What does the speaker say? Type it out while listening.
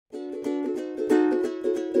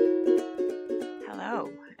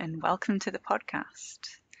and welcome to the podcast.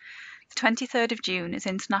 The 23rd of June is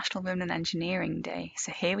International Women in Engineering Day,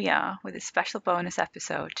 so here we are with a special bonus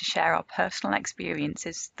episode to share our personal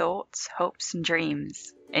experiences, thoughts, hopes and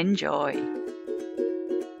dreams. Enjoy!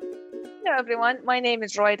 Hello everyone, my name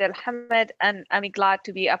is Royd Al-Hamid and I'm glad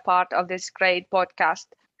to be a part of this great podcast.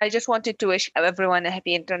 I just wanted to wish everyone a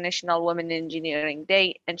happy International Women in Engineering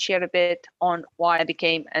Day and share a bit on why I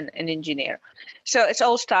became an engineer. So it's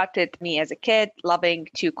all started me as a kid, loving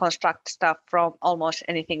to construct stuff from almost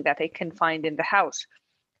anything that I can find in the house.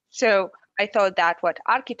 So I thought that what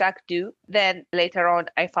architects do, then later on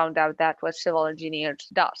I found out that what civil engineers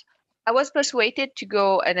does. I was persuaded to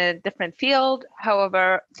go in a different field.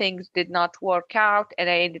 However, things did not work out and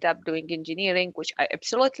I ended up doing engineering, which I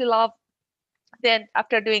absolutely love. Then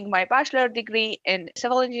after doing my bachelor degree in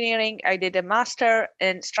civil engineering, I did a master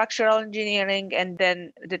in structural engineering and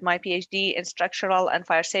then did my PhD in structural and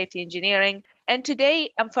fire safety engineering. And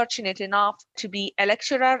today I'm fortunate enough to be a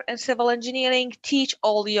lecturer in civil engineering, teach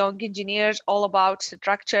all young engineers all about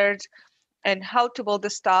structures and how to build the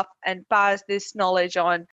stuff and pass this knowledge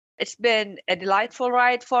on. It's been a delightful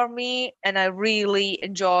ride for me and I really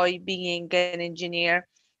enjoy being an engineer.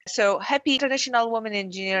 So happy International Women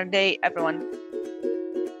Engineer Day, everyone.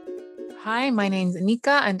 Hi, my name's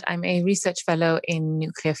Anika and I'm a research fellow in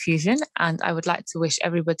nuclear fusion, and I would like to wish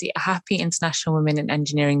everybody a happy International Women in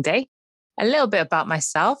Engineering Day. A little bit about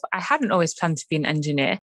myself. I hadn't always planned to be an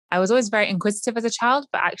engineer. I was always very inquisitive as a child,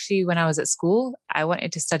 but actually when I was at school, I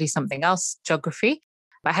wanted to study something else, geography.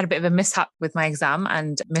 But I had a bit of a mishap with my exam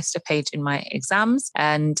and missed a page in my exams.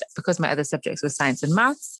 And because my other subjects were science and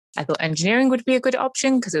maths, I thought engineering would be a good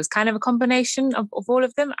option because it was kind of a combination of all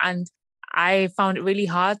of them. And I found it really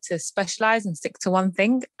hard to specialize and stick to one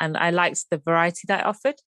thing. And I liked the variety that it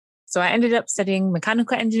offered. So I ended up studying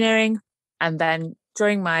mechanical engineering. And then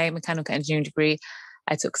during my mechanical engineering degree,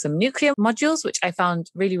 I took some nuclear modules, which I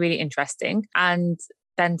found really, really interesting. And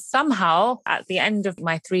then somehow at the end of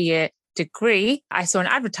my 3-year degree, I saw an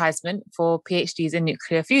advertisement for PhDs in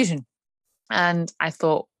nuclear fusion. And I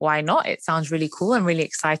thought, why not? It sounds really cool and really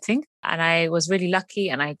exciting. And I was really lucky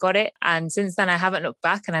and I got it. And since then, I haven't looked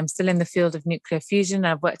back and I'm still in the field of nuclear fusion.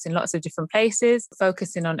 I've worked in lots of different places,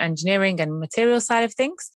 focusing on engineering and material side of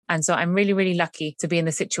things. And so I'm really, really lucky to be in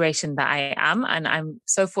the situation that I am. And I'm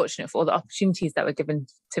so fortunate for all the opportunities that were given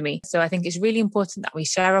to me. So I think it's really important that we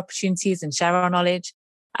share opportunities and share our knowledge.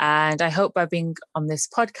 And I hope by being on this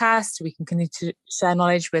podcast, we can continue to share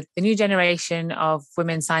knowledge with the new generation of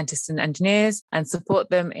women scientists and engineers and support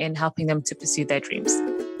them in helping them to pursue their dreams.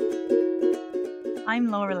 I'm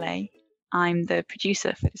Laura Lay. I'm the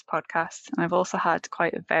producer for this podcast, and I've also had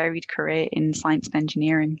quite a varied career in science and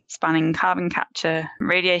engineering, spanning carbon capture,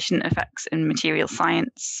 radiation effects in material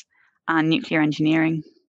science, and nuclear engineering.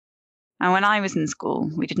 And when I was in school,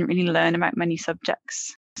 we didn't really learn about many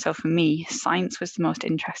subjects. So for me, science was the most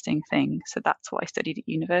interesting thing. So that's what I studied at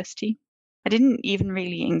university. I didn't even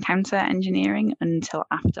really encounter engineering until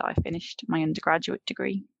after I finished my undergraduate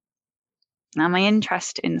degree. Now, my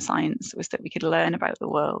interest in science was that we could learn about the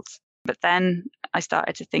world. But then I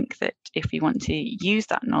started to think that if we want to use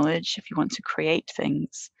that knowledge, if we want to create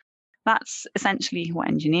things, that's essentially what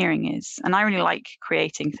engineering is. And I really like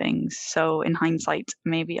creating things. So in hindsight,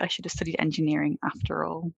 maybe I should have studied engineering after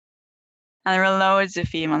all. And there are loads of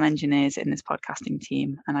female engineers in this podcasting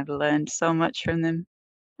team, and I've learned so much from them.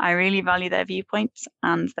 I really value their viewpoints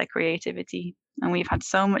and their creativity, and we've had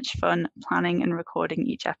so much fun planning and recording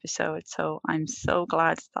each episode, so I'm so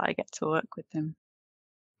glad that I get to work with them.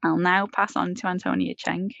 I'll now pass on to Antonia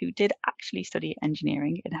Cheng, who did actually study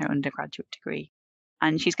engineering in her undergraduate degree,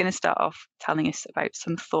 and she's going to start off telling us about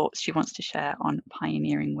some thoughts she wants to share on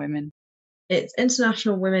pioneering women. It's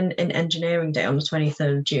International Women in Engineering Day on the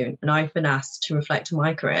 23rd of June, and I've been asked to reflect on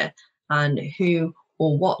my career and who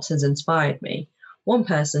or what has inspired me. One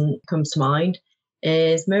person comes to mind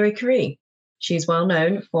is Marie Curie. She's well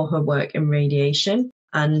known for her work in radiation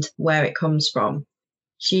and where it comes from.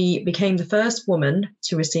 She became the first woman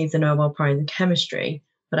to receive the Nobel Prize in Chemistry,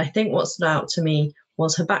 but I think what stood out to me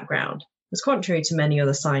was her background. As contrary to many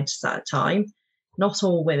other scientists at the time, not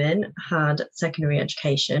all women had secondary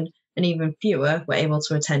education, and even fewer were able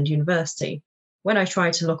to attend university. When I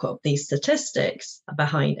tried to look up these statistics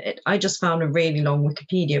behind it, I just found a really long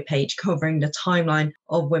Wikipedia page covering the timeline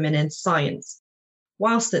of women in science.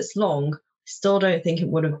 Whilst it's long, I still don't think it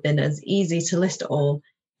would have been as easy to list it all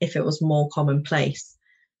if it was more commonplace.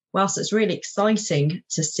 Whilst it's really exciting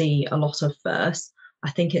to see a lot of firsts,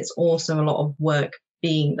 I think it's also a lot of work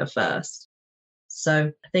being the first.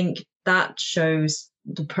 So I think that shows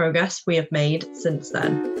the progress we have made since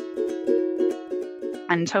then.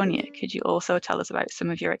 Antonia, could you also tell us about some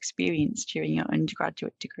of your experience during your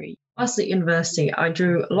undergraduate degree? Whilst at university, I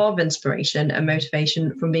drew a lot of inspiration and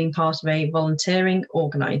motivation from being part of a volunteering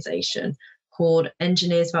organisation called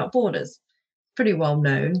Engineers Without Borders. Pretty well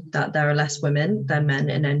known that there are less women than men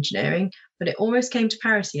in engineering, but it almost came to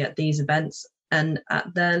parity at these events and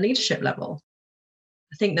at their leadership level.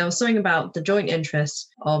 I think there was something about the joint interest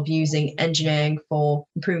of using engineering for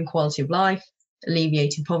improving quality of life,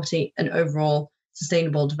 alleviating poverty, and overall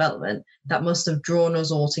sustainable development that must have drawn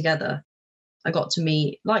us all together. I got to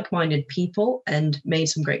meet like-minded people and made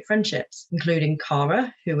some great friendships, including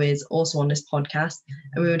Cara, who is also on this podcast.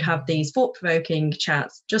 And we would have these thought-provoking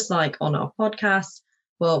chats, just like on our podcast,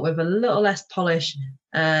 but with a little less polish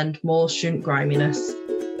and more student griminess.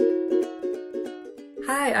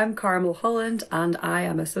 Hi, I'm Cara Mulholland, and I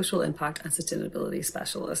am a social impact and sustainability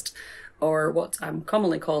specialist, or what I'm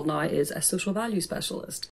commonly called now is a social value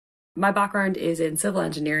specialist. My background is in civil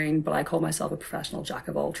engineering, but I call myself a professional jack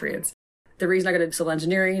of all trades. The reason I got into civil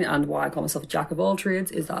engineering and why I call myself a jack of all trades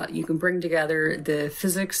is that you can bring together the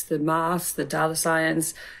physics, the maths, the data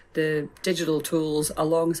science, the digital tools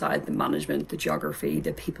alongside the management, the geography,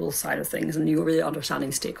 the people side of things, and you're really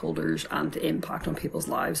understanding stakeholders and the impact on people's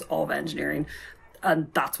lives of engineering.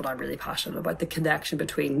 And that's what I'm really passionate about, the connection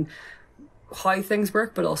between how things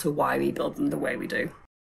work, but also why we build them the way we do.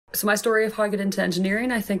 So my story of how I got into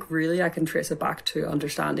engineering, I think really I can trace it back to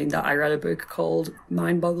understanding that I read a book called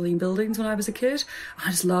Mind-Boggling Buildings when I was a kid.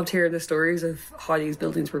 I just loved hearing the stories of how these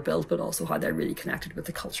buildings were built, but also how they really connected with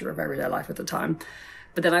the culture of everyday life at the time.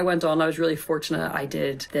 But then I went on, I was really fortunate. I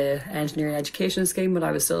did the engineering education scheme when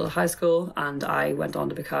I was still at high school, and I went on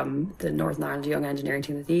to become the Northern Ireland Young Engineering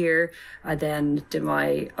Team of the Year. I then did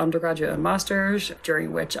my undergraduate and master's,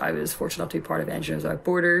 during which I was fortunate to be part of Engineers Without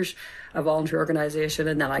Borders, a voluntary organisation,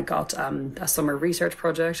 and then I got a summer research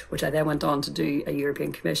project, which I then went on to do a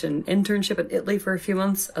European Commission internship in Italy for a few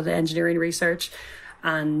months at engineering research.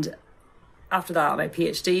 And after that, my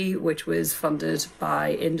PhD, which was funded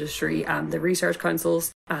by industry and the research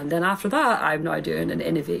councils. And then after that, I'm now doing an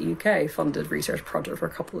Innovate UK funded research project for a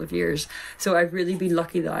couple of years. So I've really been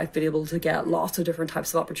lucky that I've been able to get lots of different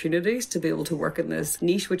types of opportunities to be able to work in this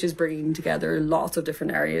niche, which is bringing together lots of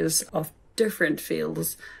different areas of different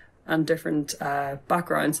fields and different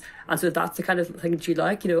backgrounds. And so that's the kind of thing that you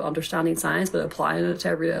like, understanding science but applying it to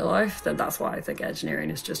everyday life. Then that's why I think engineering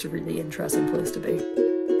is just a really interesting place to be.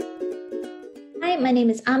 Hi, my name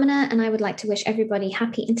is Amina, and I would like to wish everybody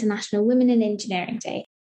happy International Women in Engineering Day.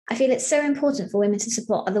 I feel it's so important for women to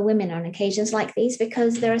support other women on occasions like these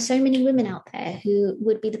because there are so many women out there who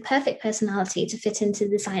would be the perfect personality to fit into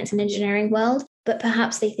the science and engineering world, but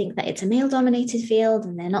perhaps they think that it's a male-dominated field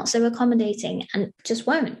and they're not so accommodating and just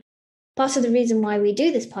won't. Part of the reason why we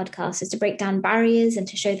do this podcast is to break down barriers and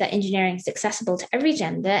to show that engineering is accessible to every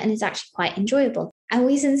gender and is actually quite enjoyable. And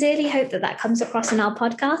we sincerely hope that that comes across in our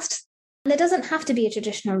podcast. There doesn't have to be a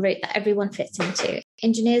traditional route that everyone fits into.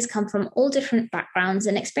 Engineers come from all different backgrounds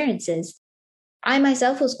and experiences. I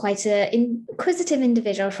myself was quite an inquisitive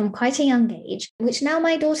individual from quite a young age, which now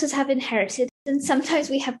my daughters have inherited. And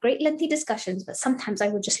sometimes we have great lengthy discussions, but sometimes I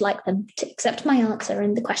would just like them to accept my answer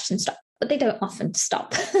and the question stop. But they don't often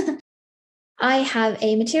stop. I have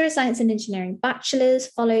a material science and engineering bachelor's,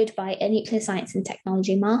 followed by a nuclear science and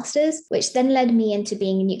technology master's, which then led me into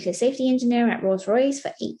being a nuclear safety engineer at Rolls-Royce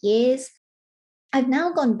for 8 years. I've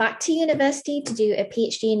now gone back to university to do a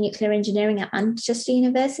PhD in nuclear engineering at Manchester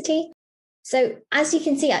University. So as you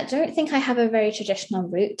can see, I don't think I have a very traditional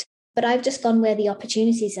route, but I've just gone where the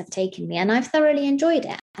opportunities have taken me, and I've thoroughly enjoyed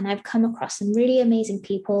it. And I've come across some really amazing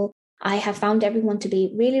people. I have found everyone to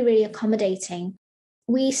be really, really accommodating.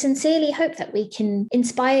 We sincerely hope that we can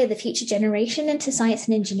inspire the future generation into science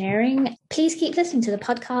and engineering. Please keep listening to the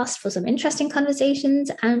podcast for some interesting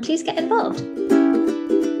conversations, and please get involved.